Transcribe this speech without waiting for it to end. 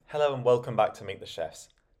Hello and welcome back to Meet the Chefs.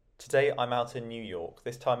 Today I'm out in New York,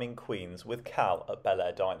 this time in Queens, with Cal at Bel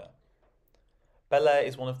Aire Diner. Bel Aire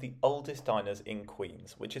is one of the oldest diners in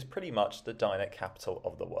Queens, which is pretty much the diner capital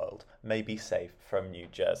of the world, maybe safe from New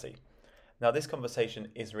Jersey. Now this conversation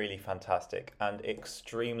is really fantastic and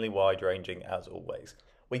extremely wide-ranging as always.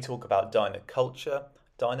 We talk about diner culture,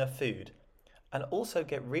 diner food, and also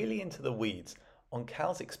get really into the weeds on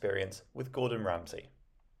Cal's experience with Gordon Ramsay.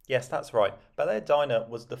 Yes, that's right. Bel Aire Diner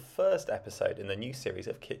was the first episode in the new series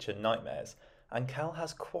of Kitchen Nightmares, and Cal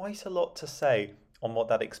has quite a lot to say on what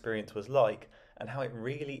that experience was like and how it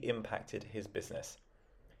really impacted his business.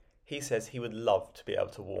 He says he would love to be able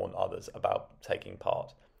to warn others about taking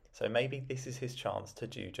part, so maybe this is his chance to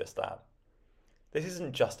do just that. This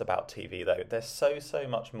isn't just about TV though, there's so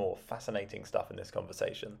much more fascinating stuff in this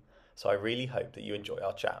conversation, so I really hope that you enjoy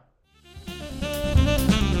our chat.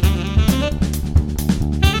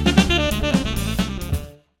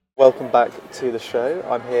 Welcome back to the show.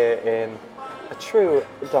 I'm here in a true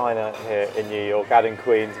diner here in New York, out in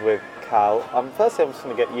Queens with Cal. Firstly, I'm just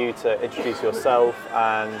going to get you to introduce yourself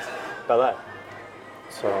and Bel Aire.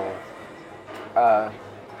 So,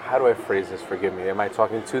 how do I phrase this? Forgive me. Am I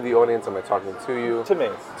talking to the audience? Am I talking to you? To me.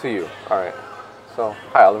 To you. All right. So,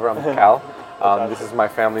 hi Oliver, I'm Cal. This is my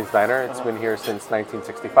family's diner. It's been here since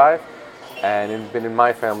 1965, and it's been in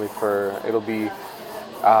my family for,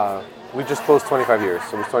 we just closed 25 years,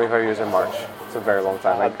 so it was 25 years in March. It's a very long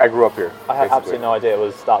time. I grew up here. I had absolutely no idea it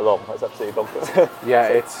was that long. That's absolutely bonkers. Yeah,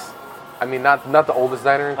 it's, not the oldest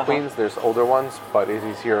diner in Queens. There's older ones, but it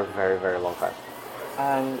is here a very long time.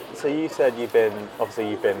 And so you said you've been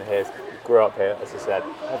here, grew up here, as you said.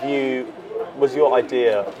 Was your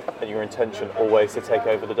idea and your intention always to take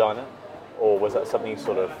over the diner? Or was that something you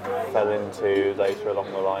sort of fell into later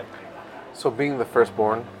along the line? So being the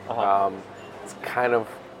firstborn, it's kind of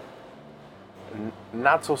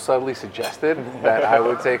not so subtly suggested that I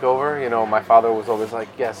would take over. You know, my father was always like,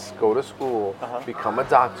 yes, go to school, become a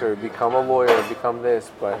doctor, become a lawyer, become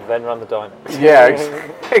this, but... And then run the diner. Yeah,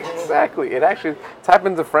 exactly. It's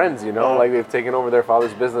happened to friends, you know, like they've taken over their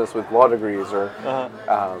father's business with law degrees or...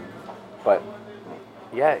 But,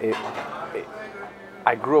 yeah,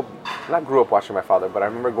 I not grew up watching my father, but I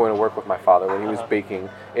remember going to work with my father when he was baking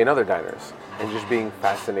in other diners and just being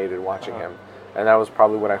fascinated watching him. And that was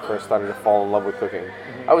probably when I first started to fall in love with cooking.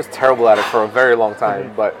 I was terrible at it for a very long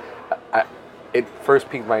time, but it first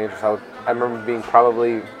piqued my interest. I remember being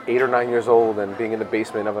probably 8 or 9 years old and being in the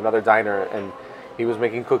basement of another diner, and he was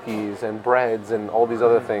making cookies and breads and all these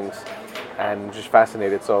other things, and just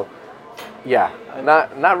fascinated. So, yeah,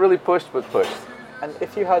 not really pushed, but pushed. And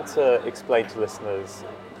if you had to explain to listeners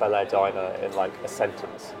Bel Aire Diner in like a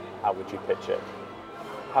sentence, how would you pitch it?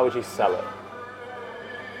 How would you sell it?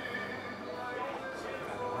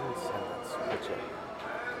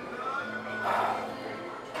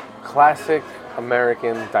 Classic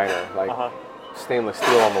American diner, like stainless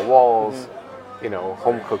steel on the walls, you know,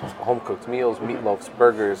 home cooked meals, meatloafs,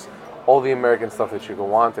 burgers, all the American stuff that you could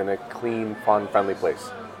want in a clean, fun, friendly place.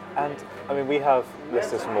 And I mean, we have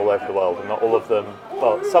listeners from all over the world, and not all of them.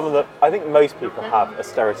 Well, some of them. I think most people have a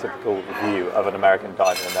stereotypical view of an American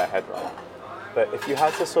diner in their head, right? But if you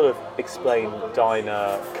had to sort of explain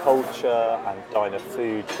diner culture and diner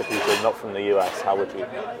food to people not from the US, how would you?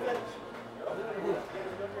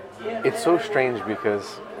 It's so strange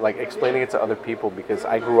because, like, explaining it to other people, because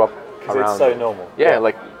I grew up around... It's so normal. Yeah,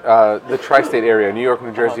 like the tri-state area, New York,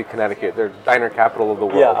 New Jersey, Connecticut, they're diner capital of the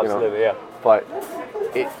world. Yeah, absolutely, you know? But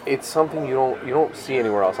it's something you don't see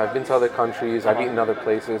anywhere else. I've been to other countries, I've eaten other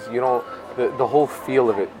places. You don't, the whole feel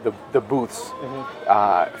of it, the booths,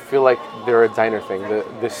 feel like they're a diner thing.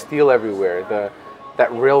 The steel everywhere,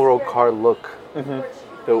 that railroad car look.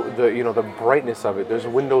 The brightness of it. There's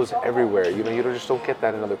windows everywhere. You know, you just don't get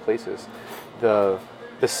that in other places. The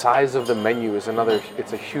size of the menu is another.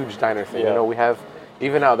 It's a huge diner thing. Yeah. You know, we have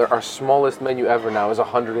even now our smallest menu ever now is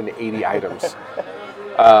 180 items.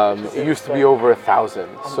 It used to be over 1,000.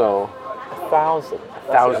 So 1,000.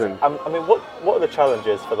 1,000. I mean, what are the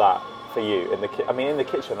challenges for that for you in the? I mean, in the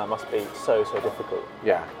kitchen that must be so difficult.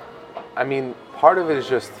 Yeah, I mean, part of it is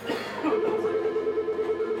just.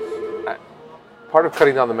 Part of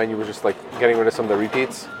cutting down the menu was just like getting rid of some of the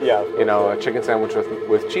repeats. Yeah. You know, a chicken sandwich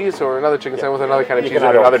with cheese, or another chicken sandwich with another kind of cheese or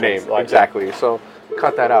another name. Like, exactly. So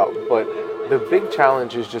cut that out. But the big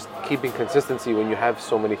challenge is just keeping consistency when you have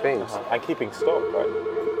so many things. And keeping stock, right?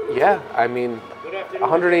 Yeah. I mean,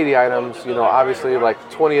 180 items, you know, obviously like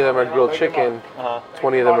 20 of them are grilled chicken,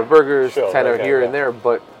 20 of them are burgers, 10 are here and there.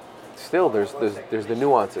 But still there's the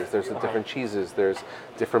nuances. There's the different cheeses. There's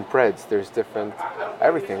different breads. There's different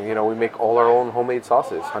everything. You know, we make all our own homemade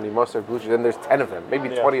sauces, honey mustard, blue cheese, and there's 10 of them, maybe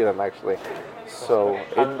 20 of them actually. So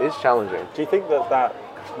it is challenging. Do you think that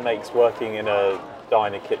makes working in a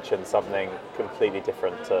diner kitchen something completely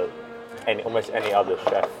different to almost any other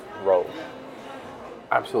chef role?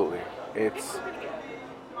 Absolutely. It's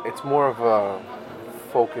more of a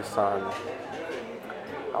focus on,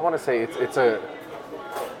 I want to say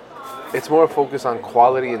it's more a focus on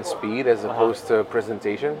quality and speed as opposed to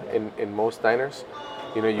presentation in most diners.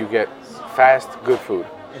 You know, you get fast, good food.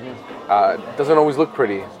 It doesn't always look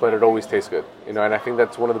pretty, but it always tastes good. You know, and I think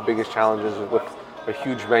that's one of the biggest challenges with a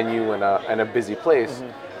huge menu and a busy place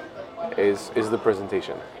is the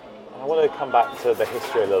presentation. I want to come back to the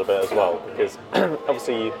history a little bit as well, because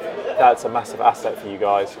obviously that's a massive asset for you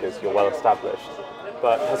guys because you're well established.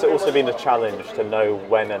 But has it also been a challenge to know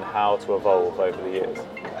when and how to evolve over the years?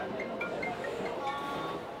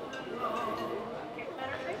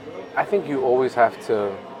 I think you always have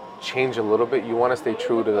to change a little bit. You want to stay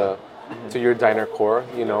true to your diner core.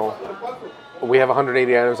 You know, we have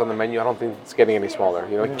 180 items on the menu. I don't think it's getting any smaller.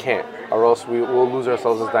 You know, it can't, or else we'll lose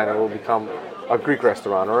ourselves as a diner. We'll become a Greek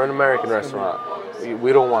restaurant or an American restaurant.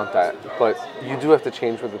 We don't want that. But you do have to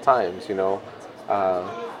change with the times. You know,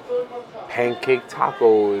 pancake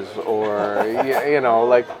tacos or you know,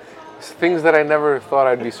 like things that I never thought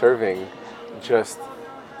I'd be serving. Just,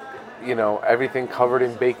 you know, everything covered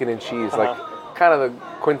in bacon and cheese, like kind of the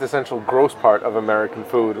quintessential gross part of American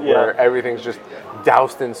food, where everything's just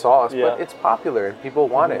doused in sauce. But it's popular and people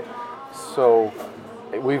want it. So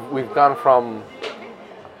we've gone from,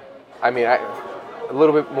 I mean, a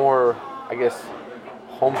little bit more, I guess,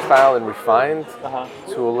 home style and refined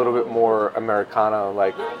to a little bit more Americana,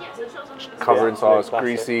 like covered in sauce,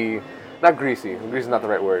 greasy. Not greasy. Greasy is not the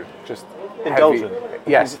right word. Just indulgent.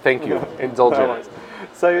 Heavy. Yes, thank you. Indulgent.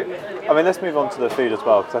 So, I mean, let's move on to the food as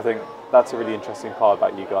well, because I think that's a really interesting part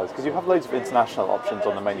about you guys, because you have loads of international options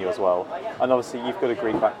on the menu as well, and obviously you've got a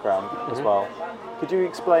Greek background as well. Could you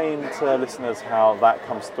explain to listeners how that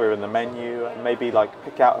comes through in the menu, and maybe like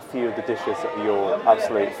pick out a few of the dishes that are your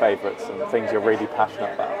absolute favourites and things you're really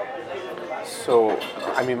passionate about? So,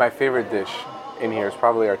 I mean, my favorite dish in here is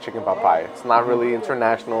probably our chicken pot pie. It's not really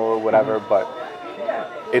international or whatever, but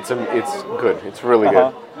it's good. It's really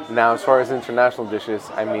good. Now, as far as international dishes,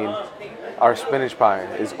 I mean, our spinach pie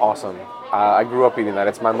is awesome. I grew up eating that.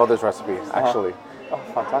 It's my mother's recipe, actually. Oh,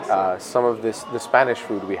 fantastic. Some of the Spanish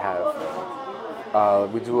food we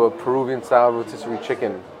have. We do a Peruvian-style rotisserie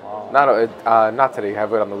chicken. Wow. Not today. I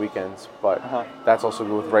have it on the weekends, but that's also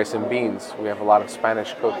good with rice and beans. We have a lot of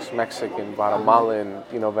Spanish cooks, Mexican, Guatemalan,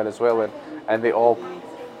 you know, Venezuelan, and they all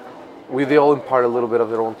impart a little bit of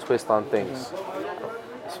their own twist on things.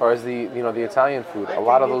 As far as the Italian food, a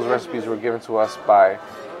lot of those recipes were given to us by,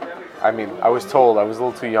 I mean, I was told, I was a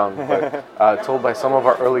little too young, but told by some of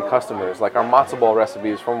our early customers. Like our matzo ball recipe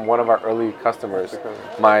is from one of our early customers.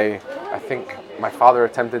 I think my father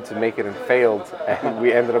attempted to make it and failed, and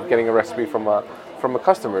we ended up getting a recipe from a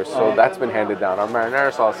customer. So that's been handed down. Our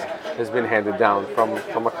marinara sauce has been handed down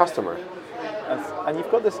from a customer. And you've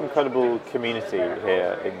got this incredible community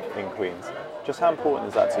here in Queens. Just how important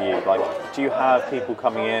is that to you? Like, do you have people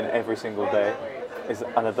coming in every single day?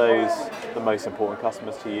 And are those the most important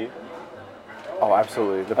customers to you? Oh,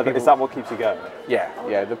 absolutely. Is that what keeps you going?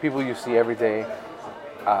 Yeah. The people you see every day.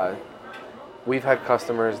 We've had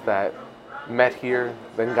customers that met here,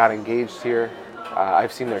 then got engaged here.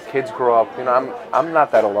 I've seen their kids grow up. You know, I'm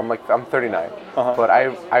not that old. I'm 39, but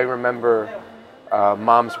I remember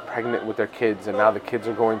moms pregnant with their kids, and now the kids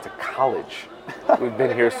are going to college. We've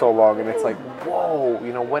been here so long, and it's like, whoa.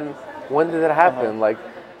 You know, when did that happen? Like,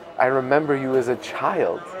 I remember you as a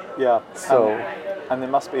child. Yeah. So, and it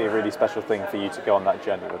must be a really special thing for you to go on that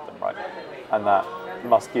journey with them, right? And that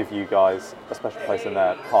must give you guys a special place in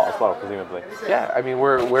their heart as well, presumably. Yeah, I mean,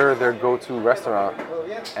 we're their go-to restaurant,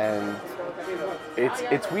 and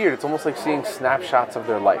it's weird. It's almost like seeing snapshots of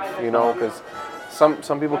their life, you know, because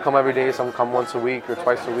some people come every day, some come once a week or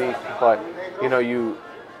twice a week, but you know, you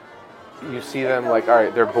see them like, all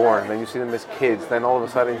right, they're born, then you see them as kids, then all of a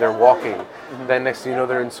sudden they're walking, then next thing you know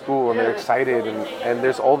they're in school and they're excited, and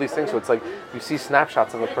there's all these things. So it's like you see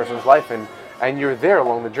snapshots of a person's life, and you're there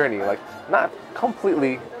along the journey, like not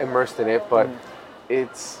completely immersed in it, but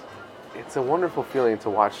it's a wonderful feeling to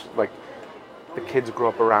watch, like the kids grow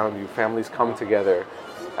up around you, families come together,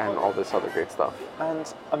 and all this other great stuff.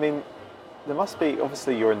 And I mean, there must be,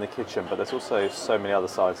 obviously you're in the kitchen, but there's also so many other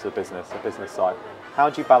sides to the business side. How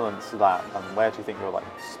do you balance that, and where do you think your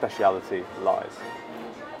speciality lies?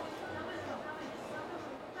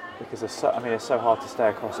 Because it's so hard to stay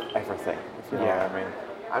across everything. If you know what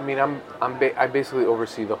I mean. I basically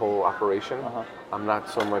oversee the whole operation. I'm not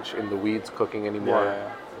so much in the weeds cooking anymore.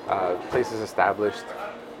 Place is established.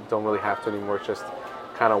 Don't really have to anymore. Just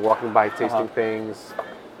kind of walking by, tasting things.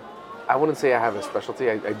 I wouldn't say I have a specialty.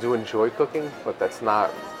 I do enjoy cooking, but that's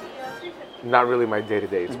not really my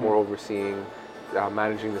day-to-day. It's more overseeing,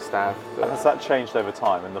 managing the staff. Has that changed over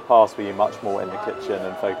time? In the past, were you much more in the kitchen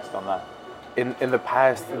and focused on that? In the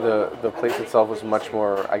past, the place itself was much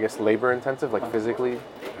more, I guess, labor intensive, like physically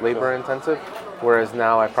labor intensive. Whereas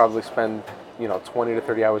now I probably spend 20 to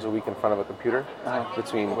 30 hours a week in front of a computer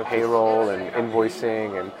between payroll and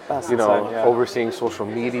invoicing and overseeing social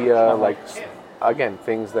media, like again,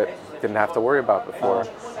 things that didn't have to worry about before.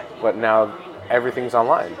 But now everything's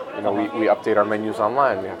online. We update our menus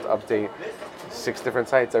online. We have to update 6 different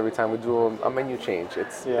sites every time we do a menu change.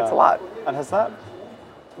 It's a lot. And has that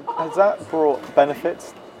brought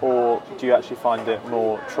benefits, or do you actually find it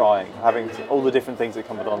more trying, having all the different things that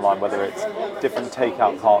come with online, whether it's different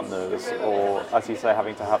takeout partners or, as you say,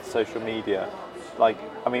 having to have social media?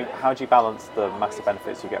 How do you balance the massive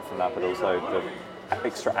benefits you get from that, but also the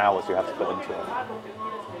extra hours you have to put into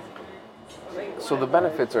it? So the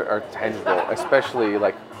benefits are tangible, especially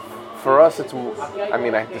for us. It's more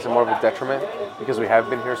of a detriment because we have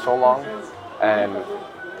been here so long, and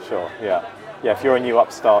if you're a new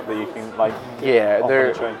upstart that you can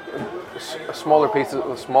they're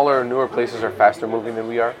smaller, newer places are faster moving than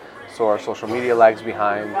we are, so our social media lags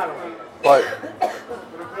behind, but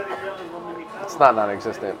it's not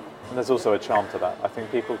non-existent. And there's also a charm to that. I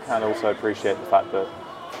think people can also appreciate the fact that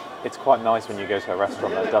it's quite nice when you go to a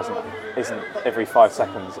restaurant that isn't every 5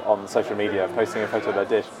 seconds on social media posting a photo of their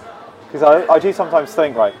dish. Because I do sometimes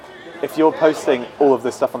think, if you're posting all of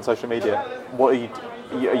this stuff on social media, what are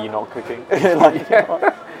you not cooking?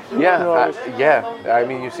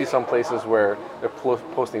 You see some places where they're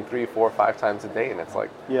posting 3, 4, 5 times a day, and it's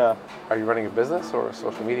like, are you running a business or a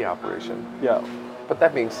social media operation? Yeah. But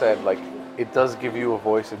that being said, it does give you a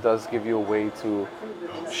voice. It does give you a way to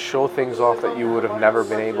show things off that you would have never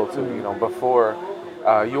been able to. Before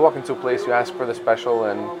you walk into a place, you ask for the special,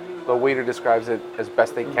 and the waiter describes it as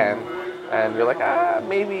best they can, and you're like,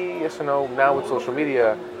 maybe yes or no. Now with social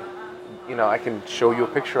media, I can show you a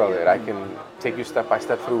picture of it. I can take you step by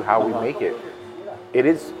step through how we make it. It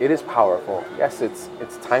is powerful. Yes, it's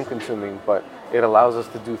time consuming, but it allows us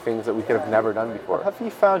to do things that we could have never done before. Have you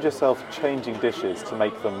found yourself changing dishes to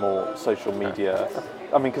make them more social media?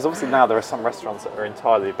 Because obviously now there are some restaurants that are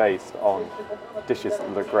entirely based on dishes that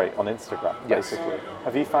look great on Instagram, basically.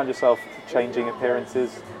 Have you found yourself changing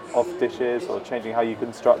appearances of dishes or changing how you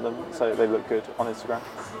construct them so that they look good on Instagram?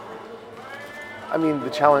 The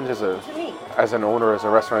challenge as an owner, as a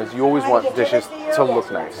restaurant, is you always want dishes to look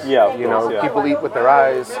nice. Yeah, of course, people eat with their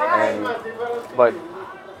eyes, but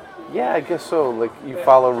I guess so. You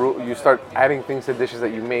follow you start adding things to dishes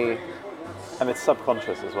that you may. And it's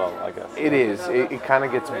subconscious as well, I guess. It is. It kind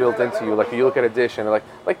of gets built into you. You look at a dish and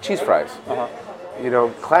like cheese fries.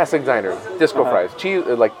 Classic diner, disco fries, cheese,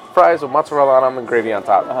 fries with mozzarella on them and gravy on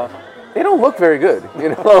top. They don't look very good.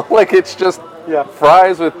 It's just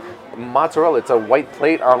fries with mozzarella. It's a white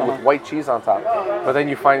plate with white cheese on top. But then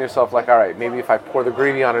you find yourself all right, maybe if I pour the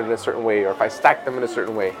gravy on it in a certain way, or if I stack them in a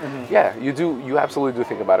certain way. You absolutely do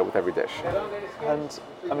think about it with every dish. And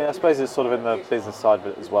I suppose it's sort of in the business side of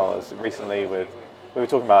it as well. As recently we were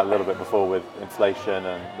talking about it a little bit before with inflation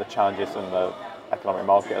and the challenges in the economic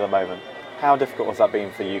market at the moment. How difficult has that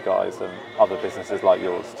been for you guys and other businesses like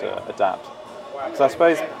yours to adapt? Because I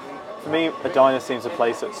suppose for me, a diner seems a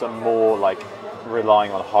place that's more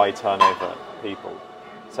relying on high turnover people.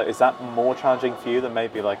 So is that more challenging for you than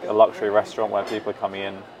maybe a luxury restaurant where people are coming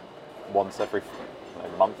in once every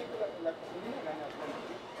month?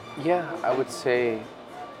 Yeah, I would say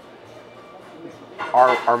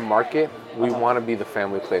our market, we want to be the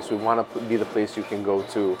family place. We want to be the place you can go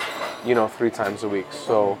to, 3 times a week.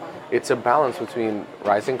 So it's a balance between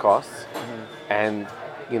rising costs and,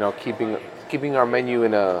 keeping our menu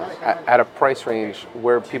at a price range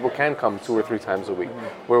where people can come 2 or 3 times a week,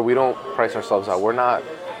 where we don't price ourselves out. We're not,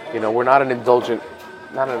 we're not an indulgent,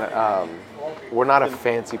 we're not a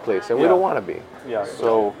fancy place, and we don't want to be. Yeah.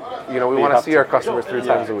 So, we want to see our customers 3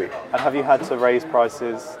 times a week. And have you had to raise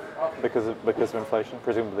prices because of inflation?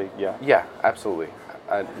 Presumably, yeah. Yeah, absolutely.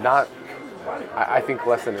 I think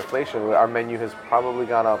less than inflation. Our menu has probably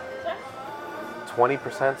gone up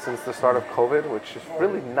 20% since the start of COVID, which is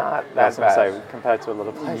really not that bad. Say, compared to a lot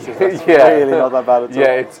of places, that's really not that bad at all.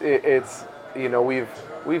 Yeah, it's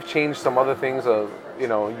we've changed some other things of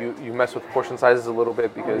you mess with portion sizes a little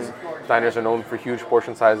bit because diners are known for huge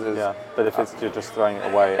portion sizes. Yeah, but if you're just throwing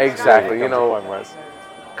it away, exactly, really comes to a point where it's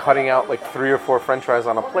cutting out like 3 or 4 French fries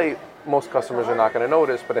on a plate, most customers are not going to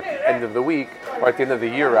notice, but at the end of the week, or at the end of the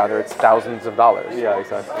year rather, it's thousands of dollars. Yeah,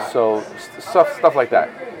 exactly. So stuff like that.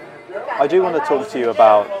 I do want to talk to you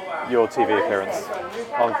about your TV appearance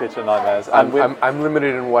on Kitchen Nightmares. And I'm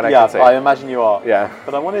limited in what I yeah, can say. I imagine you are. Yeah.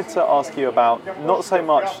 But I wanted to ask you about not so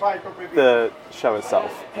much the show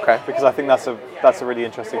itself. Okay. Because I think that's a really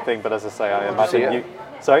interesting thing. But as I say, I imagine see it? you.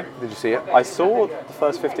 Sorry? Did you see it? I saw the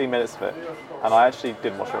first 15 minutes of it, and I actually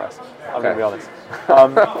didn't watch the rest. I'm going to be honest.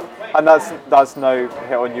 And that's no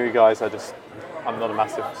hit on you guys. I'm not a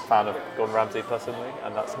massive fan of Gordon Ramsay personally,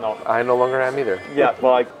 and that's not. I no longer am either. Yeah,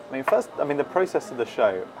 well, the process of the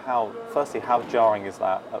show. How jarring is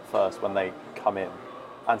that at first when they come in,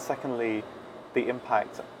 and secondly, the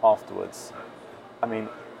impact afterwards. I mean,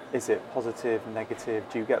 is it positive, negative?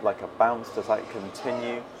 Do you get like a bounce? Does that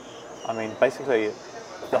continue? I mean, basically,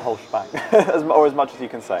 the whole shebang, or as much as you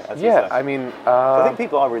can say. As you say. I mean, I think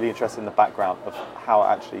people are really interested in the background of how it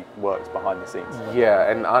actually works behind the scenes. yeah,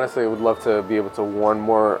 and honestly, I would love to be able to warn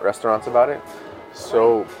more restaurants about it.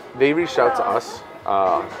 So they reached out to us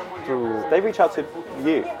through. They reach out to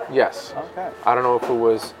you. Yes. Okay. I don't know if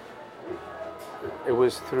it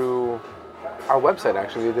was through our website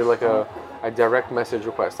actually. They did like a direct message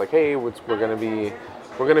request, like, hey, we're gonna be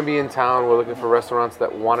in town. We're looking for restaurants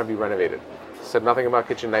that want to be renovated. Said nothing about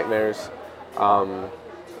Kitchen Nightmares.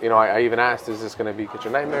 I even asked, is this going to be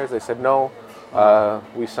Kitchen Nightmares? They said no.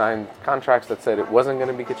 We signed contracts that said it wasn't going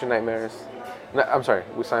to be Kitchen Nightmares. No, I'm sorry,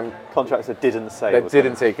 we signed contracts that didn't say Kitchen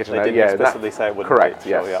Nightmares. They didn't explicitly say it wouldn't correct,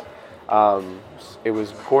 be. yes. Sure, yeah. It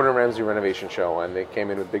was Gordon Ramsay renovation show, and they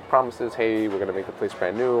came in with big promises. Hey, we're going to make the place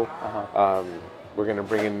brand new. We're going to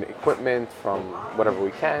bring in equipment from whatever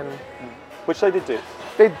we can. Which they did do.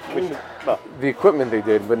 The equipment they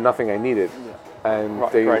did, but nothing I needed. Yeah. And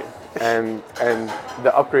great. and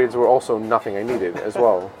the upgrades were also nothing I needed as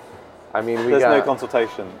well. I mean, there's no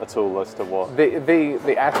consultation at all as to what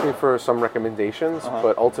they asked me for some recommendations,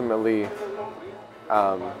 but ultimately,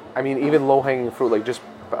 even low hanging fruit, like just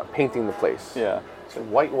painting the place. Yeah. So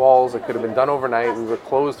white walls, it could have been done overnight. We were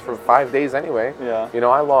closed for 5 days anyway. Yeah.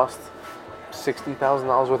 I lost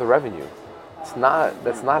 $60,000 worth of revenue.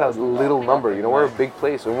 That's not a little number. We're a big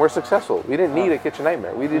place and we're successful. We didn't need a Kitchen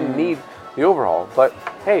Nightmare. We didn't need the overhaul. But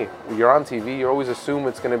hey, you're on TV. You always assume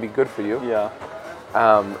it's going to be good for you. Yeah.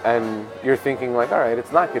 And you're thinking like, all right,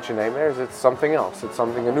 it's not Kitchen Nightmares. It's something else. It's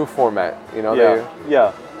something, a new format.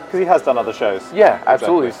 Yeah. Because he has done other shows. Yeah,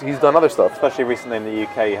 absolutely. Exactly. He's done other stuff. Especially recently in the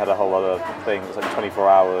UK, he had a whole other thing. It was like 24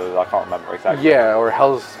 hours. I can't remember exactly. Yeah, or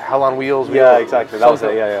Hell on Wheels. Yeah, exactly. That was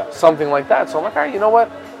it. Yeah. Something like that. So I'm like, all right, you know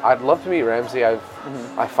what? I'd love to meet Ramsey. I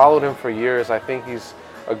followed him for years. I think he's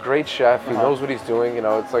a great chef. He knows what he's doing.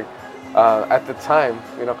 It's like at the time,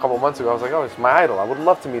 a couple months ago, I was like, oh, it's my idol. I would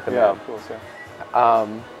love to meet the man. Yeah, of course. Yeah.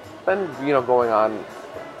 Then going on,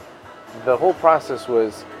 the whole process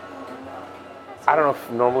was. I don't know if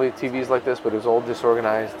normally TV's like this, but it was all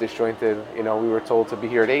disorganized, disjointed. We were told to be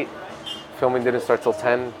here at 8. Filming didn't start till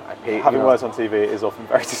 10. I paid. Having worked on TV is often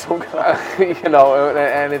very disorganized.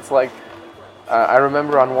 And it's like, I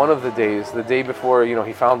remember on one of the days, the day before,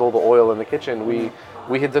 he found all the oil in the kitchen, we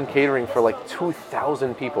had done catering for like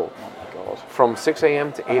 2,000 people. Oh my God. From 6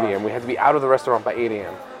 a.m. to 8 a.m. We had to be out of the restaurant by 8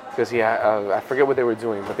 a.m. because I forget what they were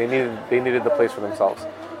doing, but they needed the place for themselves.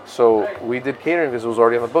 So we did catering because it was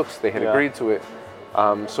already on the books. They had agreed to it.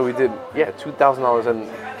 So we did, $2,000 and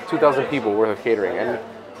 2,000 people worth of catering, and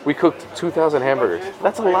we cooked 2,000 hamburgers.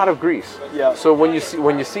 That's a lot of grease. Yeah. So when you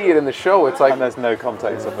see it in the show, it's like, and there's no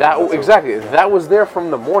context of that. Exactly. That was there from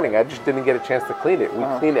the morning. I just didn't get a chance to clean it. We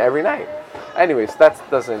clean it every night. Anyways, that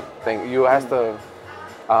doesn't thing. You asked what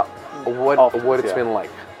it's been like.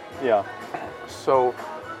 Yeah. So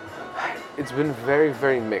it's been very,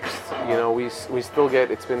 very mixed. We still get.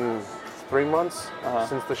 It's been 3 months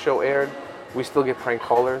since the show aired. We still get prank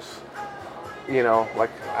callers. I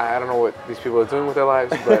don't know what these people are doing with their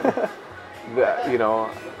lives, but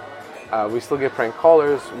we still get prank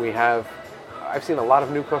callers. I've seen a lot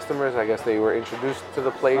of new customers. I guess they were introduced to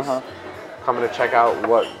the place, coming to check out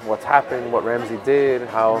what's happened, what Ramsey did,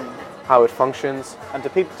 how it functions. And do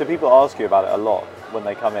people ask you about it a lot when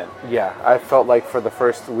they come in? Yeah, I felt like for the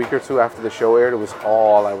first week or two after the show aired, it was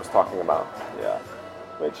all I was talking about. Yeah.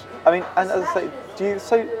 Which, and as I say,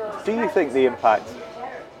 do you think the impact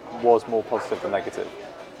was more positive than negative?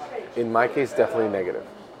 In my case, definitely negative.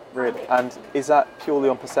 Really? And is that purely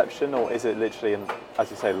on perception, or is it literally,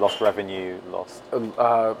 as you say, lost revenue, lost?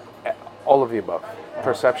 All of the above.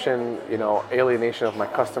 Perception, alienation of my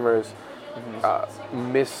customers.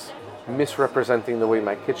 misrepresenting the way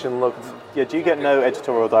my kitchen looked. Yeah, do you get no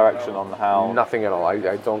editorial direction on how? Nothing at all.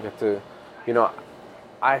 I don't get to, you know,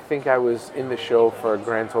 I think I was in the show for a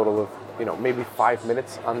grand total of, maybe 5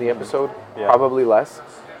 minutes on the episode, probably less.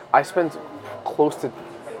 I spent close to,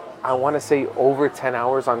 I want to say, over 10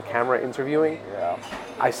 hours on camera interviewing. Yeah.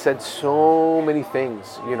 I said so many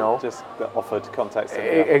things, Just the offered context.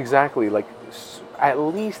 Exactly, like at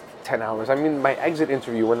least 10 hours. I mean, my exit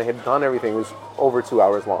interview, when they had done everything, was over 2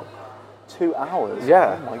 hours long. 2 hours?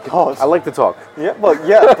 Yeah. Oh my God. I like to talk. Yeah, well,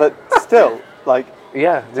 yeah, but still, like...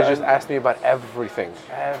 Yeah, they just asked me about everything,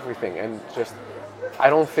 and just, I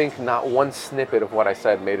don't think not one snippet of what I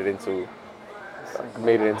said made it into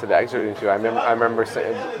the exit interview. I remember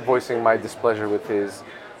voicing my displeasure with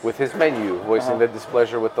his menu, voicing the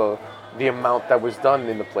displeasure with the amount that was done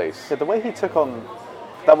in the place. Yeah, the way he took on,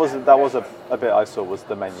 that was a bit I saw, was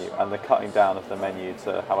the menu and the cutting down of the menu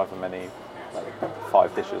to however many, like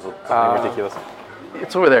 5 dishes or something ridiculous.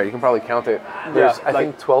 It's over there. You can probably count it. There's, I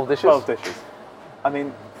think, 12 dishes. 12 dishes. I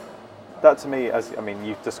mean, that to me,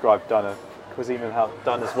 you've described diner cuisine and how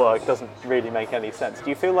diners work, doesn't really make any sense.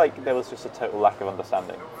 Do you feel like there was just a total lack of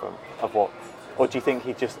understanding of what, or do you think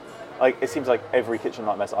he just, it seems like every Kitchen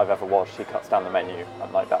Nightmares I've ever watched, he cuts down the menu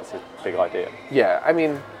and that's his big idea. Yeah, I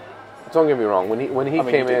mean, don't get me wrong. When he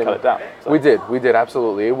came in, cut it down, so. we did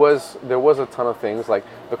absolutely. There was a ton of things like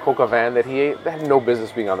the coq au vin that he ate that had no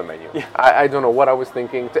business being on the menu. Yeah. I don't know what I was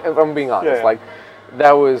thinking. If I'm being honest,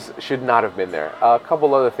 that should not have been there. A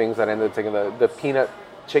couple other things that I ended up taking, the peanut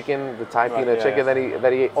chicken, the Thai peanut chicken that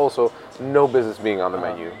he ate, also no business being on the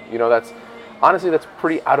menu. That's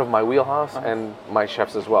pretty out of my wheelhouse and my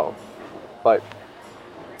chefs as well. But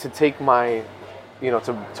to take my,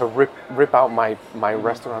 to rip out my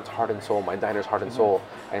restaurant's heart and soul, my diner's heart and soul,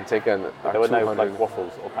 and take there were no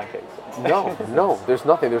waffles or pancakes. No, there's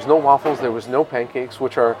nothing. There's no waffles. There was no pancakes,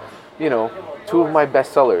 which are, 2 of my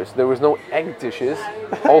best sellers. There was no egg dishes.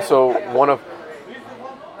 Also,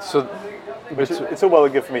 it's all well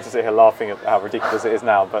and good for me to sit here laughing at how ridiculous it is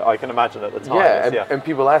now, but I can imagine at the time. And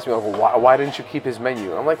people ask me, why didn't you keep his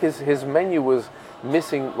menu? I'm like, his menu was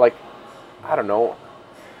missing, I don't know,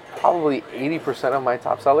 probably 80% of my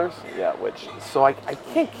top sellers. Yeah, so I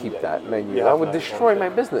can't keep that menu. That would destroy my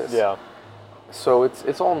business. Yeah. So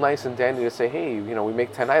it's all nice and dandy to say, hey, we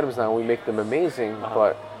make 10 items now, we make them amazing,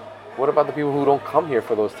 but what about the people who don't come here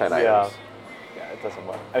for those 10 items? Yeah, it doesn't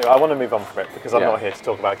work. Anyway, I want to move on from it because I'm not here to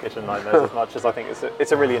talk about Kitchen Nightmares as much as I think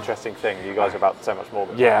it's a really interesting thing. You guys are about so much more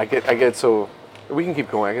than that. I get so... We can keep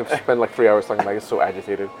going. I can spend 3 hours talking about it. I get so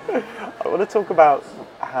agitated. I want to talk about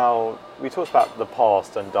how... We talked about the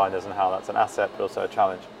past and diners and how that's an asset but also a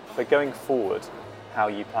challenge. But going forward, how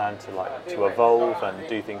you plan to evolve and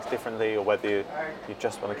do things differently, or whether you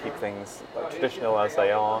just want to keep things traditional as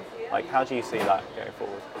they are. How do you see that going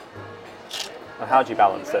forward? And how do you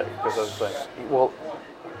balance it? Because well,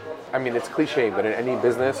 I mean, it's cliche, but in any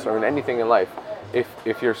business or in anything in life,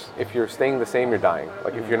 if you're staying the same, you're dying.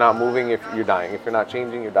 If you're not moving, you're dying. If you're not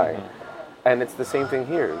changing, you're dying. And it's the same thing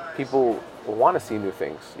here. People want to see new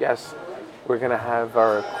things. Yes, we're going to have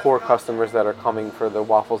our core customers that are coming for the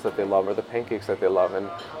waffles that they love or the pancakes that they love, and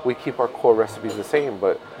we keep our core recipes the same,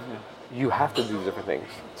 but you have to do different things.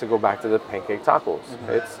 To go back to the pancake tacos,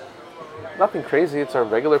 it's nothing crazy. It's our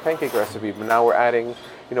regular pancake recipe, but now we're adding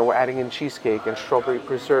in cheesecake and strawberry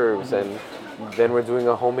preserves, and then we're doing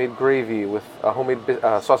a homemade gravy with a homemade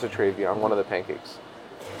sausage gravy on one of the pancakes.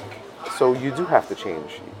 So you do have to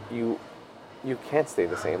change. You can't stay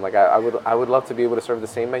the same. I would love to be able to serve the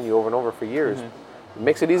same menu over and over for years. It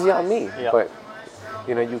makes it easy on me, but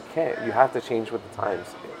you can't. You have to change with the times.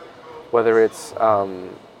 Whether it's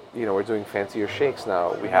we're doing fancier shakes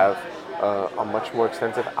now. We have a much more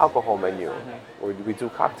extensive alcohol menu. We do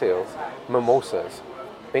cocktails, mimosas,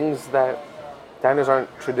 things that diners aren't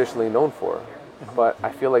traditionally known for. But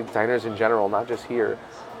I feel like diners in general, not just here,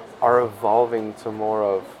 are evolving to more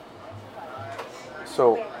of.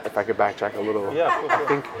 So, if I could backtrack a little,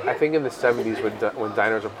 I think in the 70s when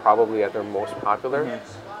diners were probably at their most popular,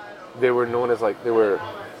 they were known as they were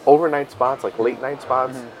overnight spots, late night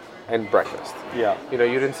spots, and breakfast. Yeah. You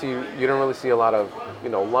didn't really see a lot of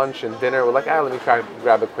lunch and dinner. We're let me try to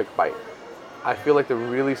grab a quick bite. I feel like the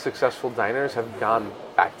really successful diners have gone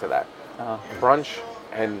back to that brunch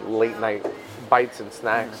and late night bites and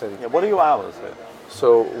snacks. And what are your hours?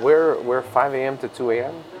 So we're 5 a.m. to 2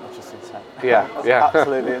 a.m. Just insane. Yeah.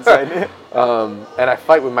 Absolutely insane. And I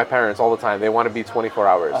fight with my parents all the time. They want to be 24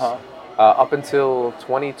 hours. Up until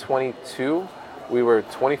 2022, We were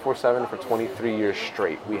 24/7 for 23 years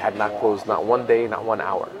straight. We had not closed not one day, not 1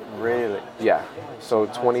 hour. Really? Yeah. So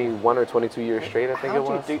 21 or 22 years straight, I think it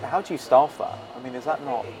was. How do you staff that? I mean, is that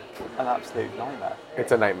not an absolute nightmare?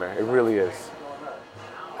 It's a nightmare. It really is.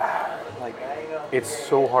 Like, It's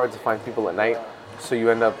so hard to find people at night, so you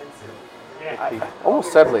end up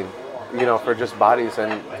almost settling, for just bodies,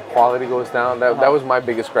 and quality goes down. That was my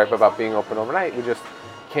biggest gripe about being open overnight. We just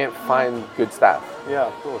can't find good staff. yeah,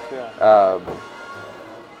 of course, yeah.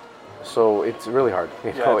 So it's really hard.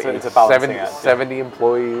 It's a balancing act, 70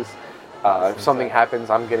 employees. If something happens,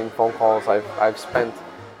 I'm getting phone calls. I've spent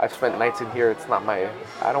nights in here. It's not I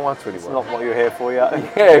don't want to anymore. It's not what you're here for yet.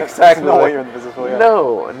 Yeah, exactly. It's not what you're in the business for yet.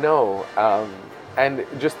 No. And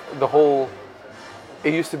just the whole,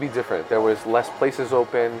 it used to be different. There was less places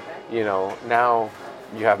open. Now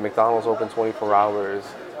you have McDonald's open 24 hours,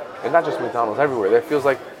 and not just McDonald's, everywhere. It feels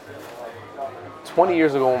like 20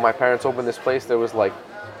 years ago when my parents opened this place, there was like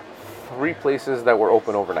 3 places that were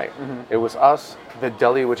open overnight. It was us, the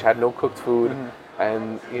deli, which had no cooked food,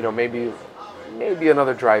 and maybe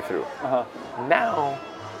another drive-through. Now,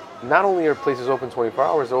 not only are places open 24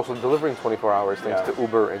 hours, they're also delivering 24 hours thanks to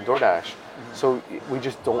Uber and DoorDash. So we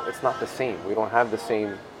just don't. It's not the same. We don't have the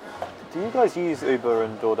same. Do you guys use Uber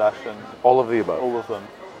and DoorDash and All of the above. all of them?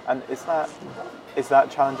 And is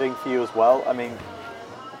that challenging for you as well? I mean,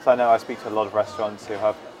 because I know I speak to a lot of restaurants who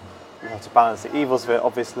have to balance the evils of it,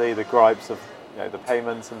 obviously the gripes of the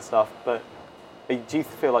payments and stuff. But do you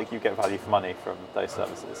feel like you get value for money from those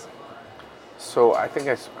services? So I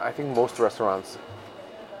think most restaurants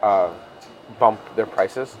bump their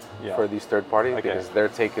prices for these third parties because their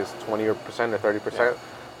take is 20% or 30%. Yeah.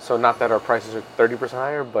 So not that our prices are 30%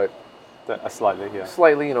 higher, but slightly,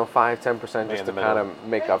 slightly, 5-10% just to kind of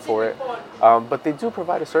make up for it. But they do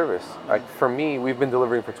provide a service. Like for me, we've been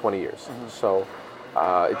delivering for 20 years, so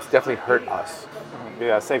it's definitely hurt us.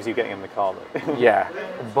 Yeah, it saves you getting in the car. Yeah,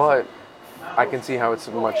 but I can see how it's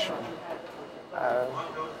much.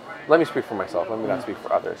 Let me speak for myself. Let me not speak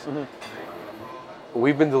for others.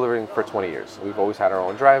 We've been delivering for 20 years. We've always had our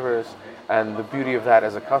own drivers, and the beauty of that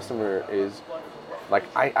as a customer is, like,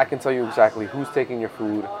 I can tell you exactly who's taking your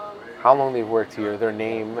food, how long they've worked here, their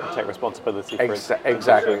name. Take responsibility for it.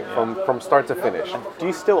 Exactly, from start to finish. Do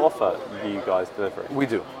you still offer you guys delivery? We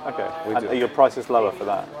do. Okay. We do. Are your prices lower for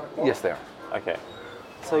that? Yes, they are. Okay.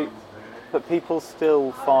 So, but people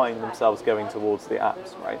still find themselves going towards the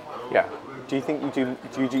apps, right? Yeah. Do you think do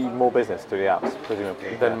you do more business through the apps,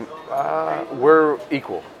 presumably? Then we're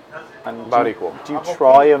equal. And about equal. Do you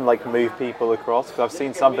try and move people across? Because I've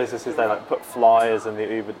seen some businesses they put flyers in the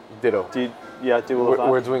Uber. Ditto. Do all of that?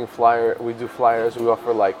 We're doing We do flyers. We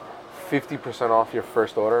offer 50% off your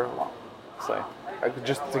first order. Wow. So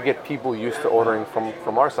just to get people used to ordering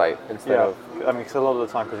from our site instead of. I mean, because a lot of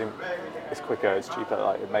the time, it's quicker, it's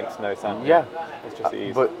cheaper. It makes no sense. Yeah. It's just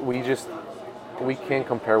easy. But we can't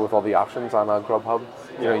compare with all the options on Grubhub.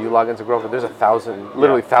 You log into Grubhub. There's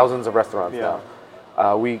thousands of restaurants now.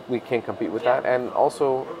 We can't compete with that, and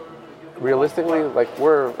also realistically,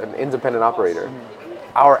 we're an independent operator.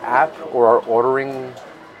 Our app or our ordering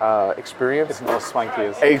experience it's not as swanky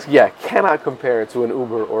as cannot compare to an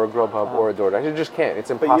Uber or a Grubhub or a DoorDash. It just can't. It's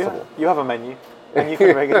impossible. But you have a menu, and you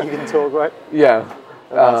can talk, right? Yeah.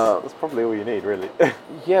 That's probably all you need, really.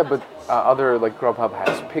 Yeah, but other Grubhub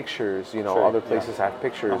has pictures. True, other places have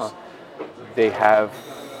pictures. They have.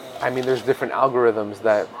 There's different algorithms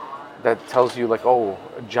that tells you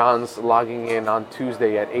John's logging in on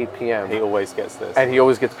Tuesday at 8 p.m. He always gets this. And he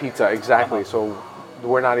always gets pizza, exactly. So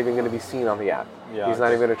we're not even going to be seen on the app. Yeah, He's not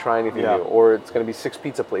even going to try anything new. Or it's going to be 6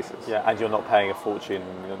 pizza places. Yeah, and you're not paying a fortune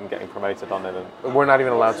and getting promoted on it. We're not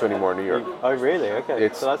even allowed to anymore in New York. Oh, really? Okay.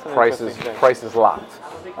 It's so that's an price is locked.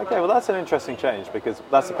 Okay, well that's an interesting change because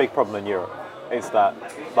that's a big problem in Europe. Is that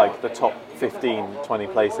the top 15, 20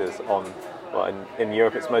 places in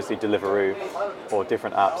Europe it's mostly Deliveroo or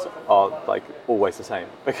different apps are always the same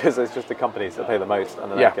because it's just the companies that pay the most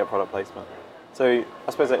and then they get product placement. So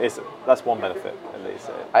I suppose that's one benefit at least.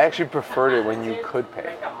 I actually preferred it when you could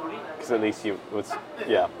pay. Because at least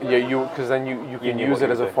because then you can use it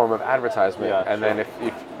as a form of advertisement, and then if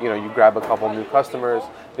you grab a couple new customers,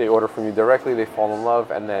 they order from you directly, they fall in love,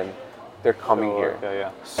 and then they're coming here. Okay,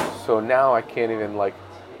 So now I can't even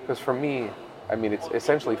because for me, it's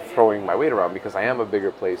essentially throwing my weight around because I am a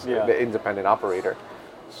bigger place, the independent operator.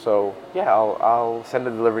 So I'll send a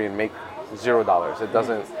delivery and make $0. It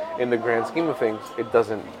doesn't, in the grand scheme of things, it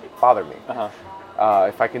doesn't bother me.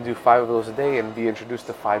 If I can do 5 of those a day and be introduced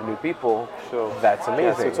to 5 new people, that's amazing.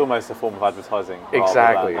 Yeah, so it's almost a form of advertising.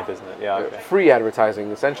 Exactly. Isn't it? Yeah. Okay. Free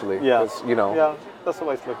advertising, essentially. Yeah. That's the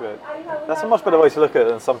way to look at it. That's a much better way to look at it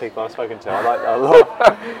than some people I've spoken to. I like that a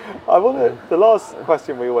lot. The last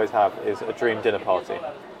question we always have is a dream dinner party.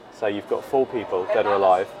 So you've got 4 people, dead or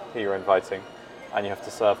alive, who you're inviting, and you have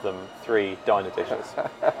to serve them 3 diner dishes.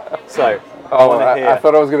 So, I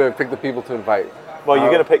thought I was going to pick the people to invite. Well,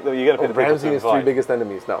 you're going to pick the people to invite. Ramsey and his 3 biggest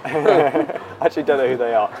enemies. No. Actually, don't know who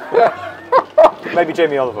they are. Maybe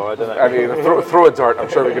Jamie Oliver. I don't know. I mean, throw a dart. I'm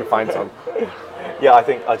sure we can find some. Yeah,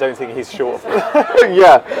 I don't think he's short.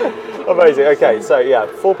 Yeah. Amazing. Okay, so yeah,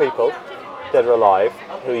 4 people, dead or alive.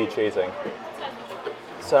 Who are you choosing?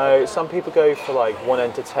 So some people go for like one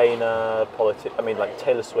entertainer, like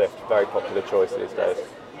Taylor Swift, very popular choice these days.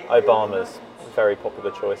 Obama's very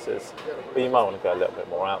popular choices, but you might want to go a little bit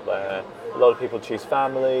more out there. A lot of people choose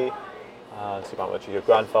family, so you might want to choose your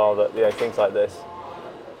grandfather, things like this.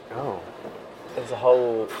 Oh. There's a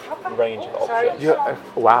whole range of options. Yeah.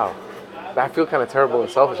 Wow. I feel kind of terrible and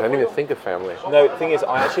selfish. I didn't even think of family. No, the thing is,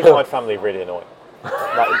 I actually find family really annoying.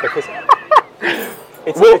 Because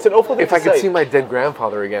it's an awful thing if to I could say. see my dead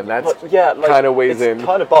grandfather again, that's yeah, kind of weighs in. It's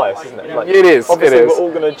kind of biased, isn't it? It is. Obviously, it is. we're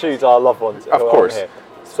all going to choose our loved ones. Of course. Here.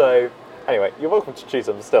 So, anyway, you're welcome to choose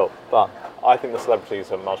them still, but I think the celebrities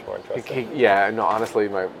are much more interesting. Honestly,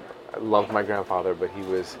 I loved my grandfather, but he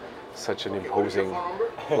was such an imposing,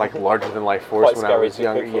 like larger-than-life force when I was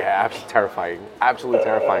young. Yeah, absolutely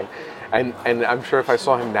terrifying. And I'm sure if I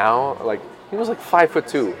saw him now, like he was like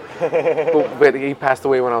 5'2", but he passed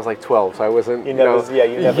away when I was like 12, so I wasn't. You never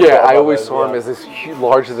I always saw him as this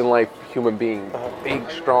larger-than-life human being, big,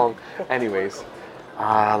 strong. Anyways,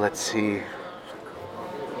 let's see.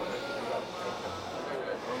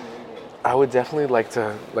 I would definitely like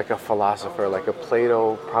a philosopher, like a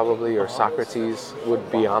Plato probably, or Socrates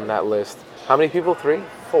would be on that list. How many people? 3?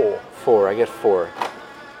 4. 4. I get 4.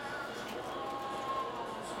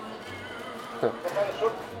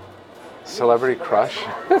 Celebrity crush.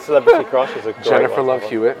 Celebrity crush is a great Jennifer one. Love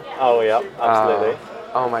Hewitt. Oh yeah, absolutely.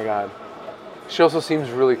 Oh my God. She also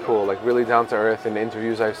seems really cool, like really down to earth in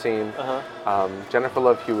interviews I've seen. Jennifer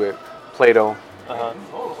Love Hewitt, Plato.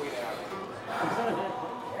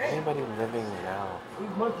 Anybody living now?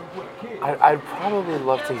 I'd probably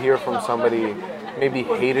love to hear from somebody maybe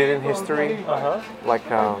hated in history, like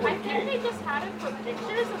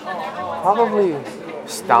probably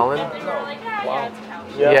Stalin. Wow.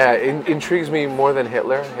 Yeah, it intrigues me more than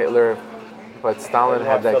Hitler, but Stalin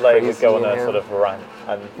had that crazy crazy go on in a him. sort of rant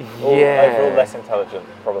and overall less intelligent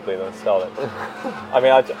probably than Stalin. I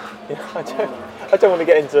mean, I don't want to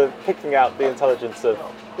get into picking out the intelligence of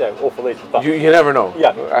awful leaders. But You never know.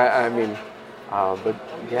 Yeah. I mean, but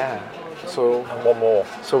yeah. So and one more.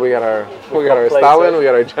 So we got our Plato. Stalin, we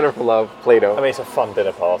got our Jennifer Love, Plato. I mean, it's a fun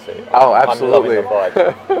dinner party. Oh, absolutely. I'm loving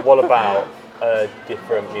the vibe. What about a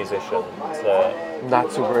different musician?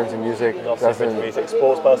 Not super into music. Not super into music.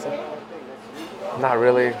 Sports person? Not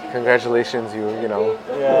really. Congratulations, you know.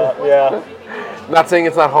 Yeah. Not saying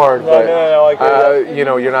it's not hard, but no, I agree.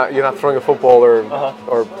 you're not throwing a football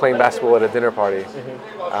or playing basketball at a dinner party.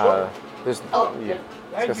 There's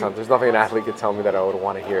nothing an athlete could tell me that I would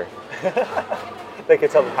want to hear. They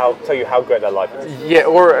could tell you how great their life is. Yeah,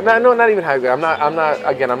 or not even how good. I'm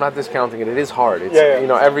not discounting it. It is hard. It's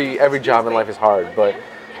every job in life is hard, but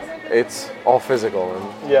it's all physical and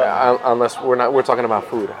unless we're talking about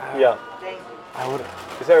food. Yeah. I would.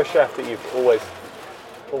 Is there a chef that you've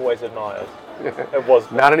always admired? It was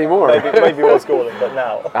not anymore. Maybe was Gordon, but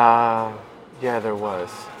now. Yeah, there was.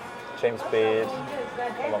 James Beard,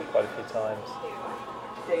 come on quite a few times.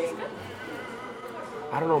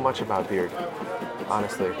 I don't know much about Beard,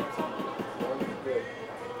 honestly.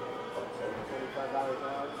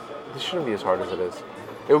 This shouldn't be as hard as it is.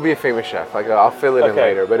 It would be a famous chef. Like I'll fill it in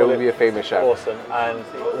later, but it would be a famous chef. Awesome. And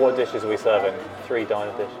what dishes are we serving? 3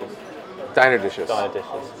 diner dishes. Diner dishes. Diner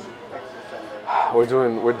dishes.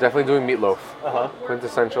 We're definitely doing meatloaf.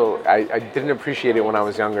 Quintessential. I didn't appreciate it when I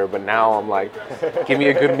was younger, but now I'm like, give me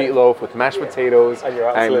a good meatloaf with mashed potatoes and, you're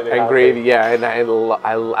absolutely and gravy. Yeah, and I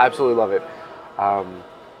absolutely love it.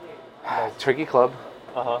 Turkey club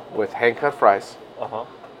with hand-cut fries.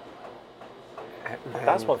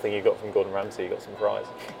 That's one thing you got from Gordon Ramsay. You got some fries.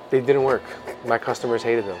 They didn't work. My customers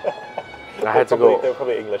hated them. And I had to go. They were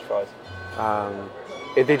probably English fries.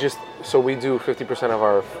 So we do 50% of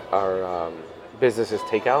our business is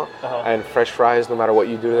takeout, and fresh fries. No matter what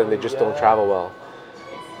you do, then they just don't travel well.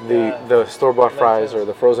 The store-bought fries or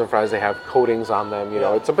the frozen fries, they have coatings on them.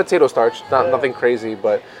 It's a potato starch, nothing crazy,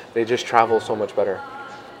 but they just travel so much better.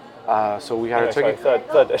 So we had a turkey.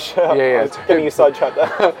 Third dish. Yeah. Getting you sidetracked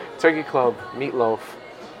there. Turkey club, meatloaf,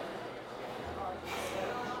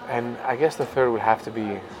 and I guess the third would have to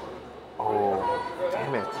be. Oh,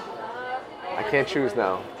 damn it! I I can't choose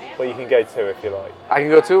now. Well, you can go two if you like. I can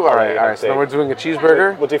go too? All right, you all right. have So to. then we're doing a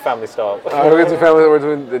cheeseburger. We'll do family style. We're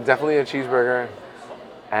doing definitely a cheeseburger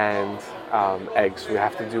and eggs. We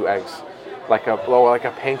have to do eggs. Like a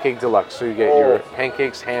pancake deluxe. So you get your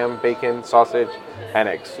pancakes, ham, bacon, sausage, and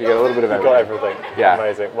eggs. So you get a little bit of You've everything. got everything. Yeah.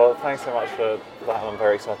 Amazing. Well, thanks so much for that. I'm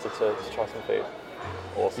very excited to try some food.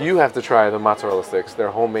 Awesome. You have to try the mozzarella sticks.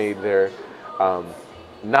 They're homemade. They're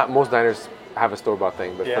not most diners have a store-bought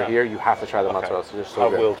thing, but for here you have to try the mozzarella sticks. They're so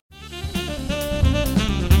good. I will.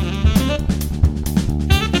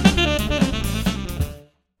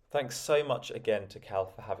 Thanks so much again to Cal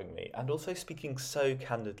for having me and also speaking so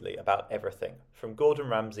candidly about everything, from Gordon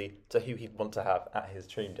Ramsay to who he'd want to have at his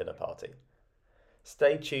dream dinner party.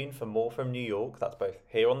 Stay tuned for more from New York, that's both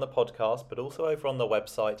here on the podcast but also over on the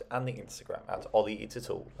website and the Instagram at Ollie Eats It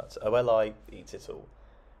All, that's OLI Eats It All.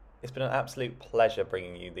 It's been an absolute pleasure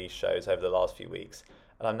bringing you these shows over the last few weeks,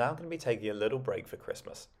 and I'm now going to be taking a little break for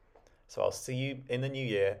Christmas. So I'll see you in the new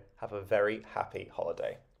year. Have a very happy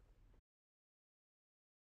holiday.